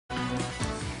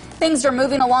Things are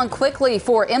moving along quickly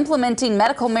for implementing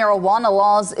medical marijuana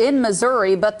laws in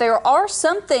Missouri, but there are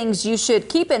some things you should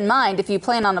keep in mind if you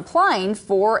plan on applying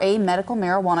for a medical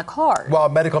marijuana card. While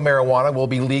medical marijuana will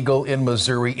be legal in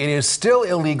Missouri, it is still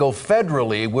illegal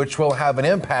federally, which will have an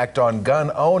impact on gun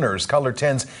owners. Color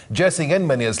 10's Jesse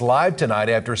Inman is live tonight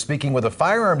after speaking with a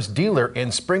firearms dealer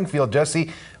in Springfield. Jesse,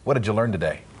 what did you learn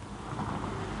today?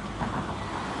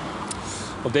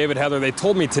 Well, David, Heather, they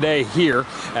told me today here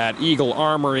at Eagle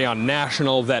Armory on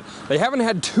National that they haven't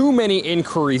had too many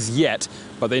inquiries yet,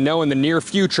 but they know in the near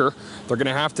future they're going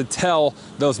to have to tell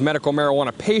those medical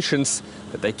marijuana patients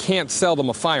that they can't sell them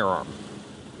a firearm.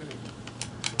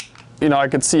 You know, I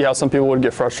could see how some people would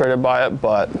get frustrated by it,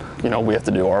 but, you know, we have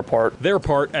to do our part. Their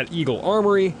part at Eagle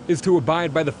Armory is to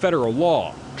abide by the federal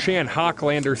law. Chan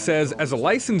Hocklander says as a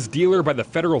licensed dealer by the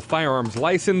federal firearms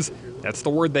license, that's the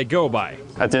word they go by.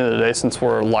 At the end of the day, since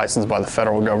we're licensed by the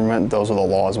federal government, those are the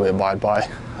laws we abide by.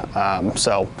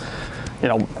 So, you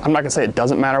know, I'm not going to say it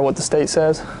doesn't matter what the state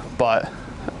says, but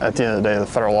at the end of the day, the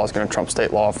federal law is going to trump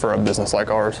state law for a business like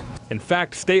ours. In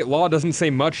fact, state law doesn't say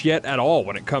much yet at all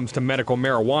when it comes to medical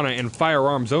marijuana and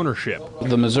firearms ownership.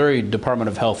 The Missouri Department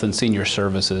of Health and Senior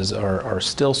Services are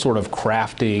still sort of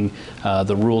crafting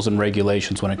the rules and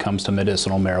regulations when it comes to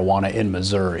medicinal marijuana in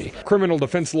Missouri. Criminal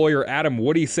defense lawyer Adam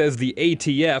Woody says the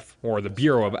ATF, or the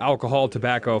Bureau of Alcohol,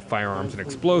 Tobacco, Firearms, and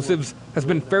Explosives, has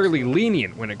been fairly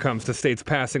lenient when it comes to states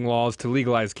passing laws to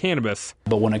legalize cannabis.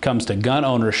 But when it comes to gun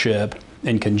ownership,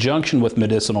 in conjunction with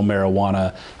medicinal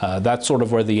marijuana, that's sort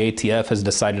of where the ATF has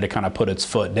decided to kind of put its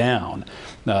foot down.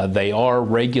 They are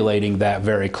regulating that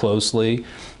very closely,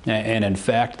 and in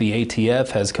fact the ATF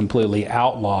has completely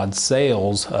outlawed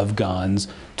sales of guns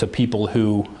to people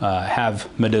who have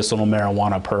medicinal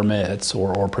marijuana permits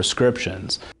or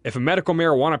prescriptions. If a medical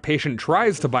marijuana patient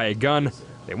tries to buy a gun,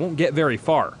 they won't get very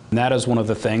far. And that is one of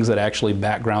the things that actually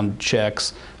background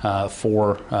checks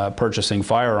for purchasing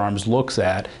firearms looks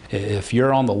at. If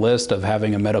you're on the list of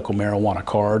having a medical marijuana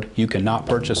card, you cannot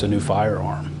purchase a new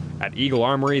firearm. At Eagle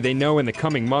Armory, they know in the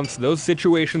coming months those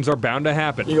situations are bound to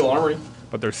happen. Eagle Armory.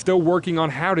 But they're still working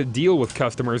on how to deal with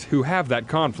customers who have that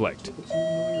conflict.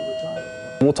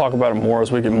 We'll talk about it more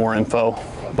as we get more info,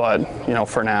 but, you know,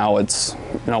 for now, it's,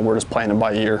 you know, we're just playing it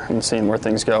by ear and seeing where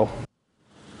things go.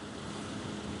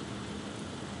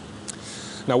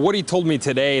 Now, Woody told me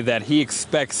today that he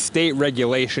expects state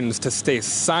regulations to stay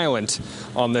silent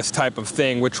on this type of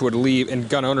thing, which would leave, in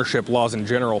gun ownership laws in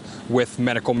general, with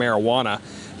medical marijuana.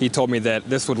 He told me that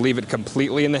this would leave it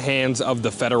completely in the hands of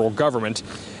the federal government.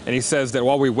 And he says that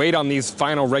while we wait on these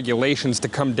final regulations to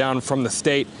come down from the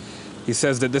state, he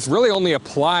says that this really only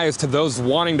applies to those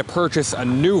wanting to purchase a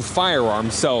new firearm.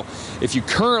 So if you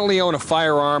currently own a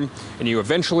firearm and you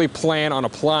eventually plan on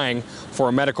applying for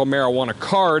a medical marijuana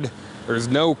card, there's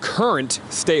no current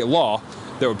state law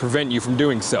that would prevent you from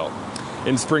doing so.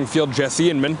 In Springfield, Jesse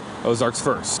Inman, Ozarks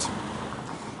First.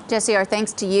 Jesse, our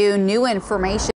thanks to you. New information.